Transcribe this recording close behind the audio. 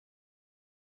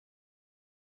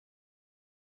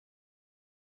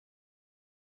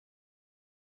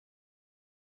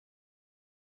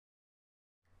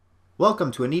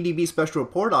Welcome to an EDB special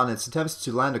report on its attempts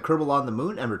to land a Kerbal on the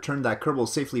moon and return that Kerbal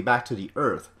safely back to the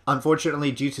Earth.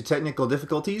 Unfortunately, due to technical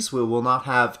difficulties, we will not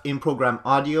have in-program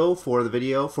audio for the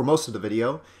video, for most of the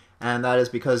video, and that is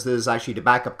because this is actually the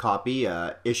backup copy.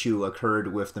 Issue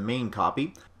occurred with the main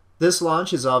copy. This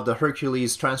launch is of the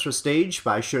Hercules transfer stage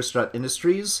by Shearstrut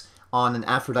Industries on an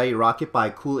Aphrodite rocket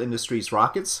by Cool Industries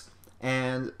Rockets.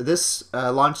 And this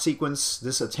launch sequence,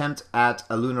 this attempt at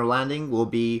a lunar landing, will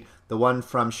be the one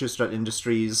from Shearstrut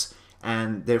Industries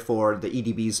and therefore the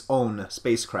EDB's own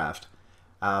spacecraft,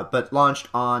 but launched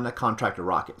on contractor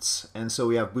rockets. And so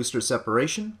we have booster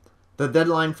separation. The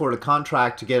deadline for the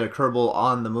contract to get a Kerbal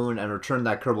on the moon and return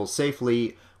that Kerbal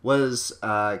safely was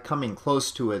coming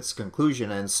close to its conclusion,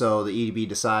 and so the EDB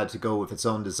decided to go with its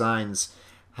own designs,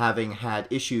 having had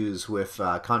issues with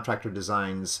contractor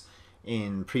designs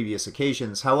in previous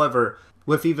occasions. However,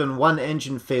 with even one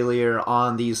engine failure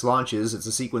on these launches, it's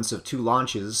a sequence of 2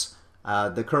 launches,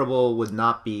 the Kerbal would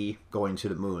not be going to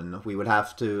the moon. We would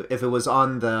have to, if it was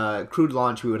on the crewed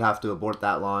launch, we would have to abort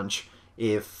that launch.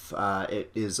 If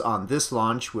it is on this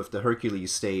launch with the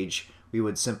Hercules stage, we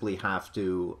would simply have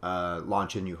to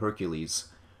launch a new Hercules.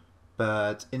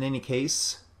 But in any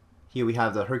case, here we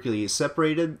have the Hercules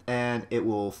separated, and it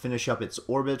will finish up its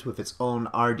orbit with its own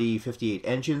RD-58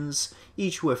 engines,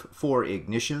 each with 4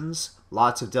 ignitions.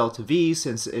 Lots of delta V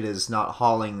since it is not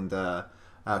hauling the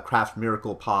Craft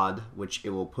Miracle pod, which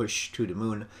it will push to the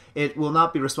moon. It will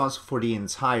not be responsible for the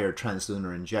entire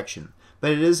translunar injection,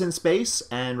 but it is in space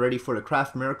and ready for the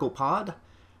Craft Miracle pod.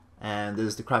 And this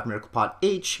is the Craft Miracle pod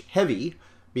H Heavy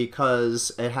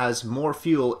because it has more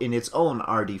fuel in its own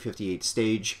RD-58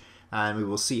 stage, and we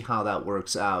will see how that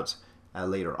works out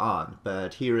later on.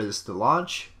 But here is the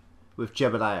launch with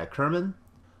Jebediah Kerman.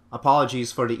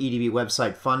 Apologies for the EDB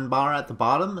website fun bar at the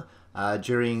bottom.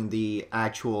 During the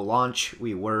actual launch,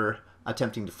 we were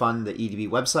attempting to fund the EDB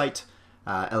website,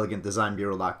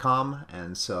 elegantdesignbureau.com,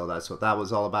 and so that's what that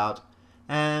was all about.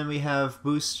 And we have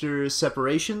booster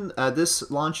separation.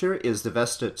 This launcher is the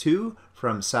Vesta 2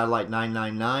 from Satellite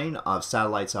 999 of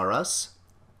Satellites R Us.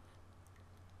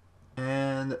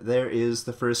 And there is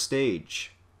the first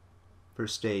stage.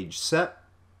 First stage set.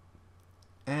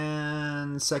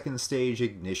 And second stage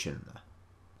ignition.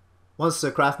 Once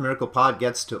the Craft Miracle pod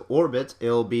gets to orbit,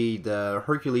 it'll be the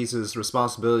Hercules'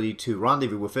 responsibility to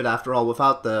rendezvous with it. After all,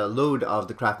 without the load of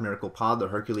the Craft Miracle pod, the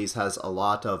Hercules has a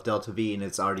lot of delta V in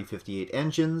its RD-58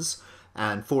 engines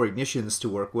and 4 ignitions to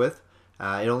work with.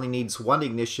 It only needs 1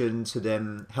 ignition to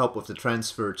then help with the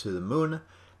transfer to the moon.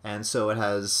 And so it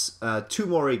has 2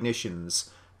 more ignitions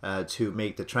to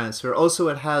make the transfer. Also,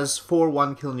 it has 4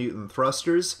 1 kilonewton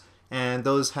thrusters, and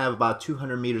those have about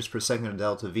 200 meters per second of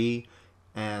delta V,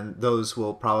 and those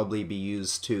will probably be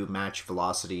used to match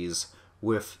velocities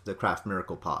with the Craft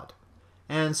Miracle pod.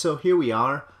 And so here we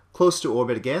are, close to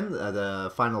orbit again.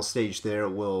 The final stage there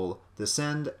will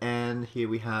descend, and here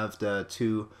we have the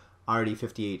 2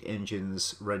 RD-58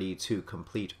 engines ready to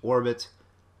complete orbit.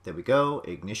 There we go,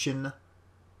 ignition.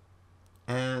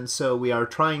 And so we are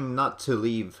trying not to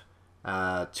leave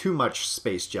too much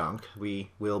space junk.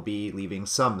 We will be leaving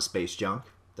some space junk,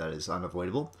 that is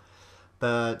unavoidable.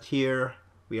 But here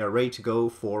we are ready to go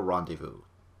for rendezvous.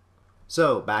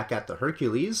 So back at the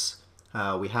Hercules,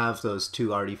 we have those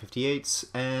 2 RD-58s,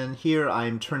 and here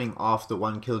I'm turning off the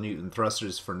 1 kilonewton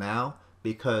thrusters for now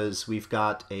because we've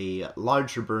got a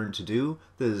larger burn to do.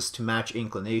 This is to match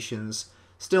inclinations.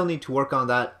 Still need to work on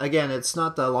that. Again, it's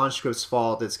not the launch script's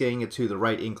fault, it's getting it to the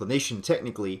right inclination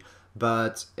technically,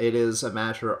 but it is a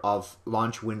matter of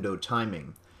launch window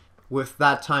timing. With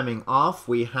that timing off,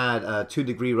 we had a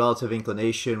 2-degree relative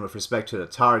inclination with respect to the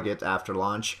target after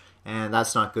launch, and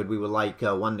that's not good. We would like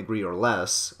 1 degree or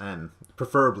less, and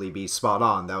preferably be spot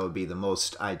on. That would be the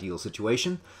most ideal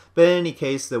situation. But in any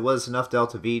case, there was enough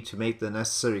delta V to make the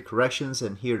necessary corrections,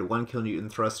 and here the 1 kilonewton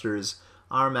thrusters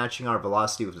are matching our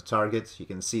velocity with the target. You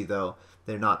can see though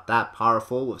they're not that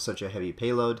powerful with such a heavy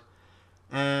payload.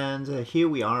 And here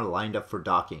we are lined up for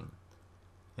docking.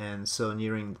 And so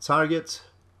nearing the target,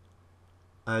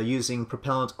 using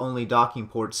propellant only docking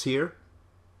ports here.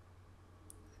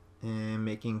 And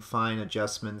making fine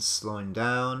adjustments, slowing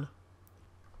down.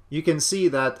 You can see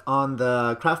that on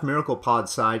the Craft Miracle pod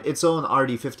side, its own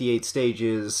RD-58 stage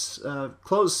is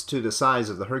close to the size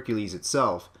of the Hercules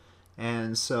itself.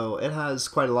 And so it has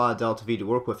quite a lot of delta V to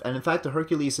work with. And in fact, the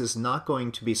Hercules is not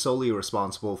going to be solely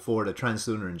responsible for the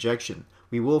translunar injection.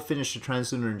 We will finish the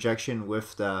translunar injection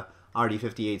with the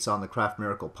RD-58s on the Craft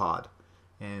Miracle pod.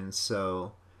 And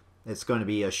so it's going to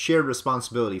be a shared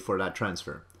responsibility for that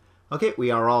transfer. Okay, we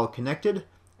are all connected,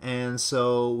 and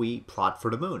so we plot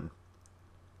for the moon.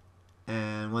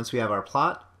 And once we have our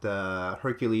plot, the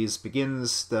Hercules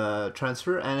begins the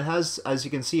transfer, and it has, as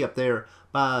you can see up there,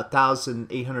 about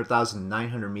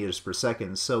 1,900 meters per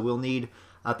second. So we'll need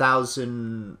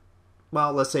 1,000,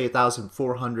 well, let's say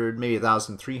 1,400, maybe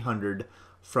 1,300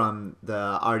 from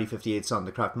the RD-58s on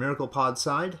the Craft Miracle Pod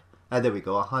side. And there we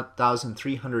go,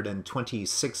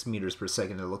 1,326 meters per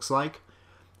second it looks like.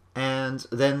 And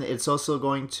then it's also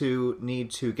going to need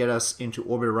to get us into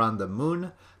orbit around the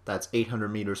moon. That's 800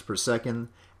 meters per second.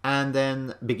 And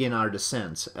then begin our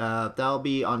descent. That'll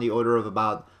be on the order of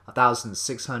about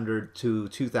 1,600 to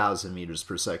 2,000 meters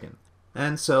per second.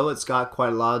 And so it's got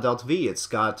quite a lot of delta V. It's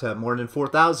got more than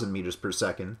 4,000 meters per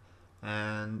second.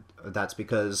 And that's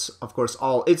because, of course,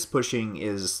 all it's pushing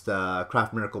is the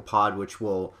Craft Miracle Pod, which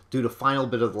will do the final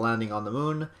bit of the landing on the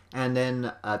moon, and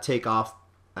then take off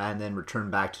and then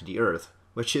return back to the Earth,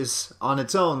 which is on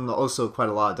its own also quite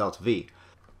a lot of delta V.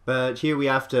 But here we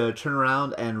have to turn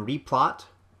around and replot,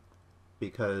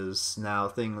 because now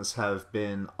things have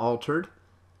been altered.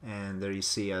 And there you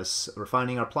see us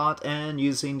refining our plot and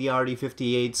using the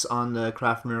RD-58s on the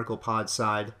Craft Miracle Pod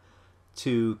side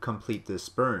to complete this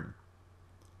burn.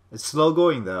 It's slow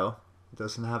going though, it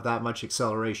doesn't have that much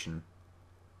acceleration.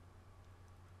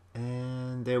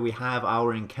 And there we have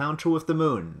our encounter with the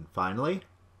moon, finally.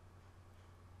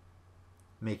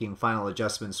 Making final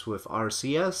adjustments with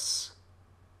RCS.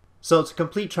 So to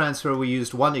complete transfer, we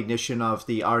used one ignition of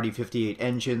the RD-58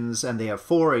 engines, and they have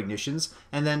 4 ignitions,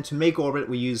 and then to make orbit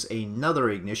we use another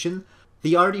ignition.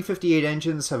 The RD-58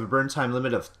 engines have a burn time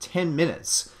limit of 10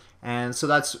 minutes, and so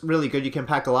that's really good. You can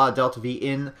pack a lot of delta V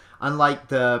in. Unlike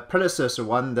the predecessor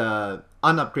one, the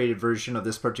unupgraded version of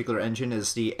this particular engine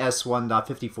is the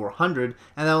S1.5400,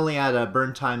 and that only had a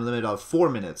burn time limit of 4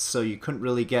 minutes, so you couldn't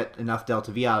really get enough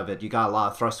delta V out of it. You got a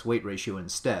lot of thrust-weight ratio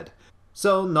instead.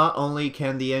 So not only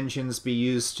can the engines be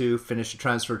used to finish the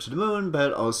transfer to the moon,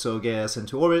 but also get us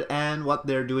into orbit, and what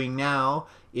they're doing now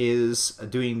is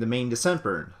doing the main descent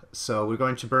burn. So we're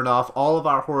going to burn off all of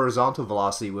our horizontal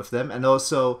velocity with them, and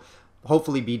also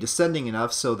hopefully be descending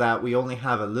enough so that we only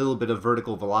have a little bit of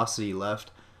vertical velocity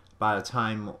left by the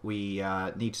time we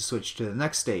need to switch to the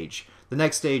next stage. The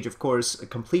next stage, of course,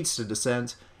 completes the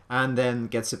descent and then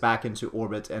gets it back into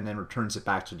orbit and then returns it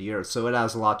back to the Earth. So it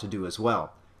has a lot to do as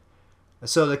well.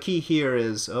 So the key here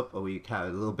is, we had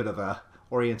a little bit of a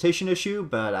orientation issue,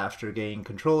 but after gaining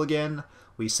control again,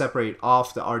 we separate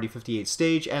off the RD-58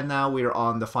 stage, and now we're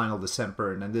on the final descent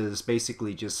burn, and this is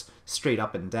basically just straight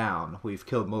up and down. We've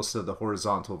killed most of the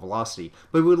horizontal velocity,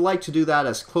 but we would like to do that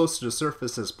as close to the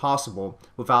surface as possible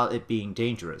without it being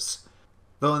dangerous.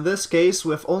 Though in this case,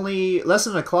 with only less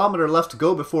than a kilometer left to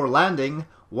go before landing,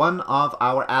 one of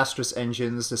our Astris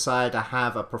engines decided to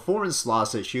have a performance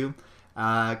loss issue,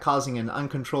 causing an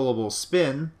uncontrollable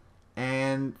spin,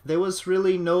 and there was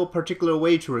really no particular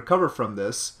way to recover from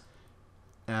this.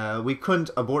 We couldn't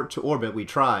abort to orbit, we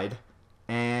tried,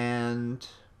 and,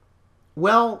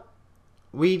 well,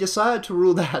 we decided to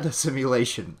rule that a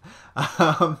simulation.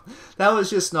 That was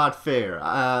just not fair.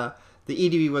 The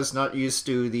EDB was not used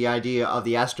to the idea of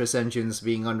the Astris engines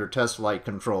being under test flight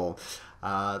control.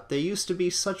 They used to be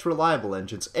such reliable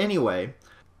engines. Anyway,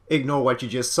 ignore what you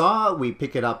just saw, we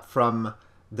pick it up from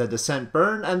the descent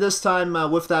burn, and this time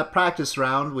with that practice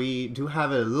round we do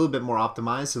have it a little bit more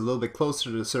optimized, a little bit closer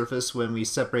to the surface when we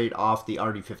separate off the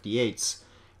RD-58s,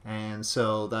 and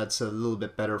so that's a little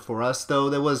bit better for us, though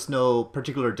there was no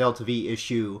particular delta V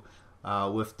issue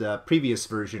with the previous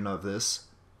version of this.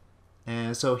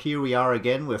 And so here we are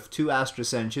again with 2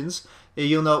 Astris engines.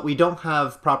 You'll note we don't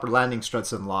have proper landing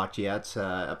struts unlocked yet.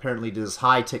 Apparently this is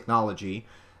high technology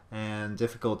and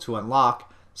difficult to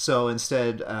unlock, so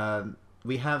instead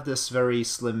we have this very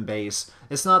slim base.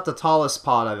 It's not the tallest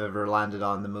pod I've ever landed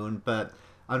on the moon, but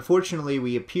unfortunately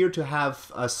we appear to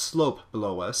have a slope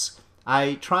below us.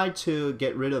 I tried to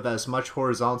get rid of as much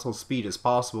horizontal speed as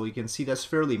possible. You can see that's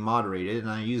fairly moderated, and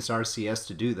I used RCS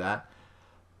to do that.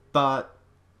 But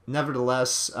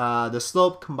nevertheless, the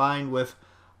slope combined with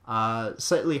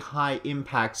slightly high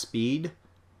impact speed,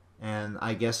 and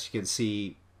I guess you can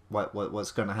see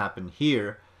what's going to happen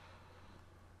here.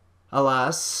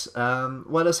 Alas,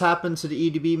 what has happened to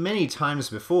the EDB many times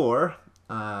before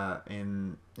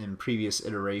in previous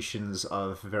iterations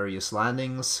of various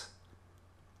landings.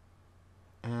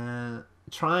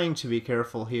 Trying to be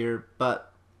careful here,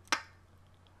 but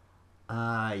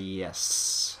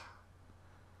yes.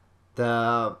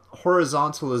 The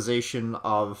horizontalization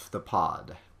of the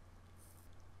pod.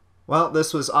 Well,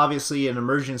 this was obviously an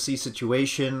emergency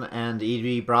situation, and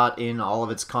EDB brought in all of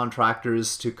its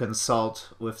contractors to consult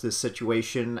with this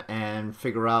situation and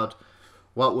figure out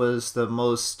what was the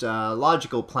most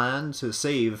logical plan to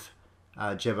save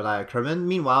Jebediah Kerman.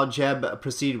 Meanwhile, Jeb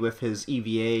proceeded with his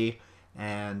EVA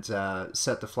and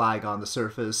set the flag on the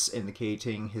surface,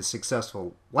 indicating his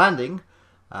successful landing.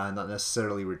 Not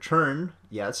necessarily return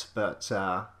yet, but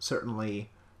certainly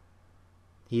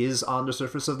he is on the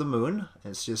surface of the moon.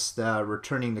 It's just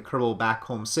returning the Kerbal back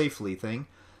home safely thing.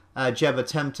 Jeb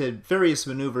attempted various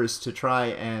maneuvers to try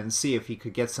and see if he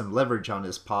could get some leverage on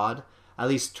his pod, at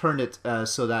least turn it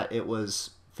so that it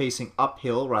was facing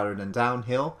uphill rather than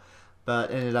downhill,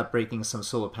 but ended up breaking some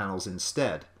solar panels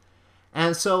instead.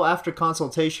 And so after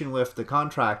consultation with the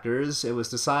contractors, it was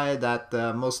decided that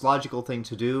the most logical thing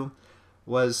to do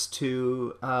was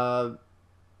to,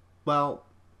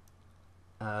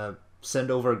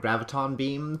 send over a graviton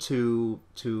beam to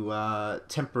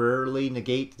temporarily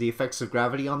negate the effects of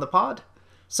gravity on the pod.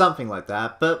 Something like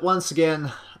that. But once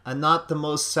again, not the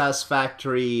most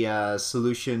satisfactory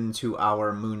solution to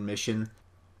our moon mission.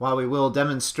 While we will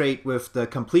demonstrate with the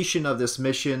completion of this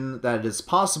mission that it is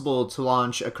possible to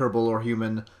launch a Kerbal or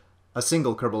human, a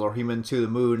single Kerbal or human, to the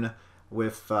moon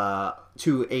with 2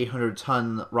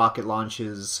 800-ton rocket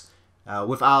launches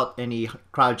without any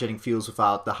cryogenic fuels,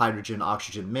 without the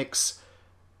hydrogen-oxygen mix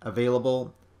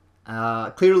available.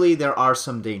 Clearly there are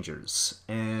some dangers,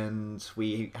 and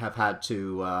we have had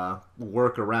to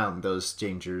work around those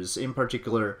dangers. In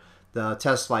particular, the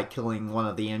test flight killing one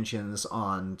of the engines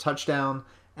on touchdown,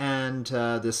 and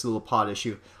this little pod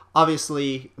issue.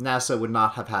 Obviously, NASA would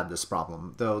not have had this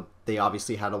problem, though they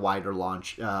obviously had a wider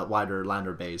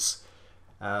lander base.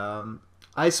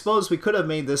 I suppose we could have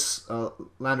made this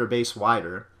lander base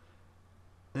wider.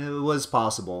 It was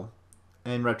possible,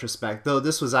 in retrospect, though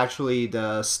this was actually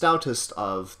the stoutest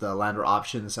of the lander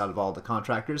options out of all the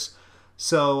contractors.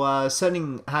 So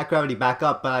sending Hack Gravity back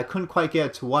up, but I couldn't quite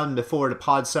get to 1 before the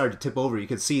pod started to tip over. You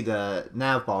could see the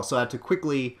nav ball, so I had to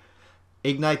quickly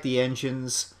ignite the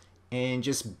engines and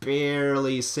just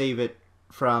barely save it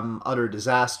from utter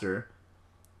disaster,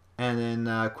 and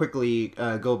then quickly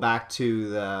go back to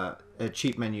the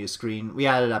cheat menu screen. We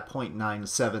had it at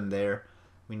 0.97 there.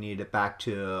 We need it back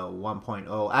to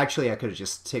 1.0. Actually, I could have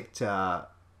just ticked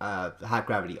Hack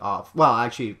Gravity off. Well,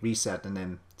 actually reset and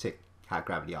then tick Hack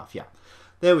Gravity off. Yeah,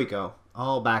 there we go.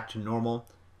 All back to normal.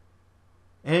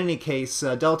 In any case,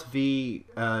 Delta V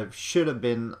should have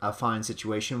been a fine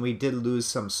situation. We did lose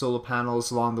some solar panels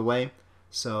along the way,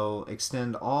 so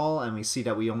extend all, and we see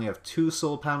that we only have 2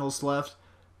 solar panels left.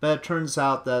 But it turns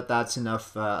out that that's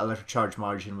enough electric charge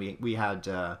margin. We had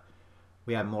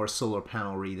more solar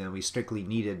panelry than we strictly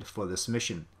needed for this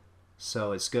mission,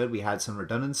 so it's good. We had some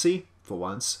redundancy for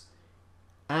once,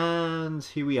 and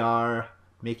here we are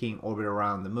making orbit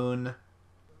around the moon.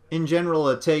 In general,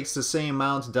 it takes the same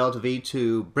amount of Delta V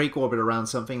to break orbit around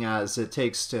something as it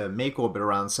takes to make orbit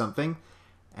around something.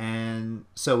 And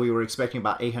so we were expecting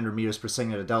about 800 meters per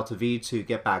second of Delta V to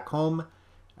get back home.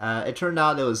 It turned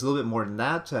out it was a little bit more than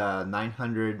that,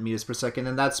 900 meters per second,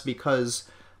 and that's because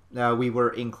we were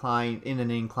in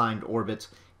an inclined orbit,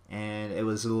 and it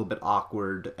was a little bit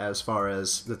awkward as far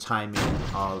as the timing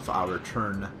of our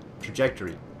return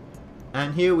trajectory.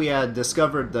 And here we had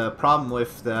discovered the problem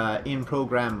with the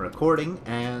in-program recording,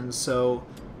 and so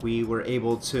we were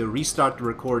able to restart the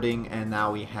recording, and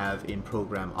now we have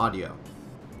in-program audio.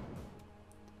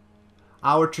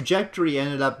 Our trajectory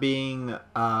ended up being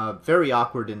very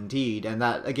awkward indeed, and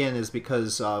that again is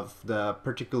because of the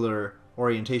particular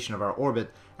orientation of our orbit.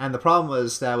 And the problem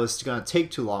was that it was going to take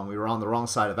too long. We were on the wrong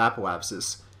side of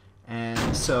apoapsis,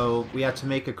 and so we had to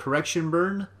make a correction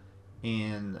burn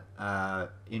in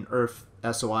Earth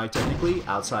SOI, technically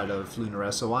outside of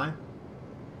lunar SOI,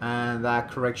 and that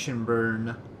correction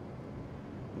burn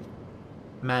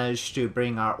managed to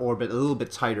bring our orbit a little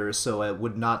bit tighter so it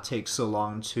would not take so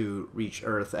long to reach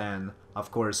Earth, and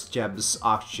of course Jeb's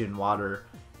oxygen, water,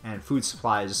 and food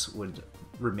supplies would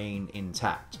remain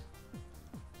intact.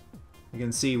 You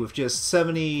can see with just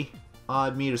 70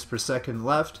 odd meters per second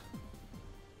left,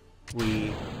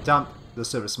 we dumped the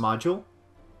service module.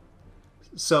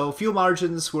 So fuel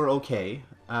margins were okay.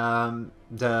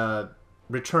 The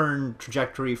return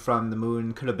trajectory from the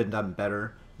moon could have been done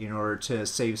better in order to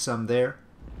save some there.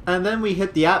 And then we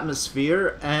hit the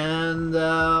atmosphere, and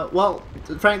well,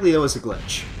 frankly, there was a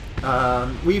glitch.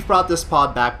 We've brought this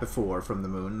pod back before from the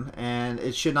moon, and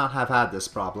it should not have had this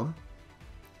problem.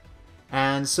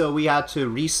 And so we had to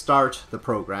restart the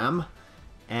program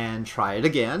and try it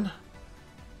again.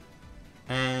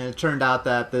 And it turned out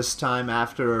that this time,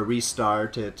 after a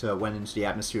restart, it went into the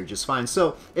atmosphere just fine.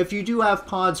 So if you do have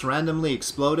pods randomly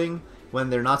exploding when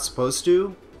they're not supposed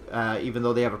to, even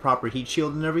though they have a proper heat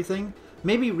shield and everything,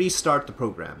 maybe restart the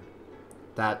program.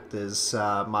 That is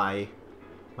my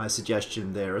my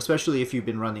suggestion there, especially if you've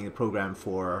been running the program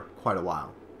for quite a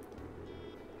while.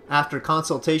 After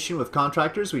consultation with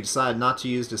contractors, we decided not to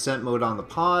use descent mode on the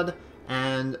pod,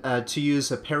 and to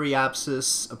use a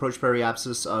approach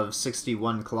periapsis of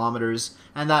 61 kilometers,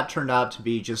 and that turned out to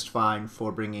be just fine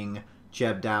for bringing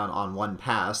Jeb down on one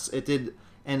pass. It did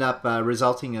end up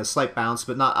resulting in a slight bounce,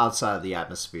 but not outside of the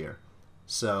atmosphere.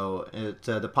 So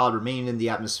the pod remained in the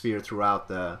atmosphere throughout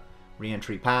the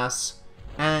re-entry pass,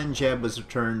 and Jeb was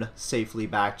returned safely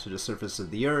back to the surface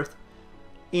of the Earth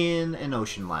in an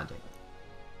ocean landing.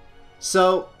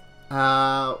 So,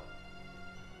 the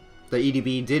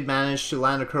EDB did manage to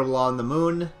land a Kerbal on the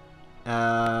moon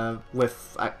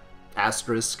with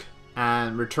asterisk,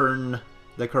 and return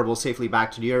the Kerbal safely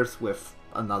back to the Earth with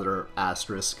another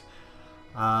asterisk.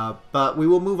 But we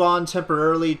will move on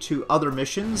temporarily to other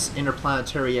missions,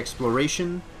 interplanetary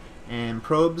exploration and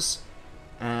probes,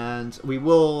 and we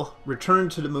will return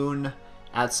to the moon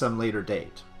at some later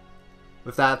date.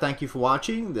 With that, thank you for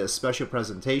watching this special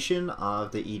presentation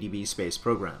of the EDB space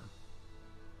program.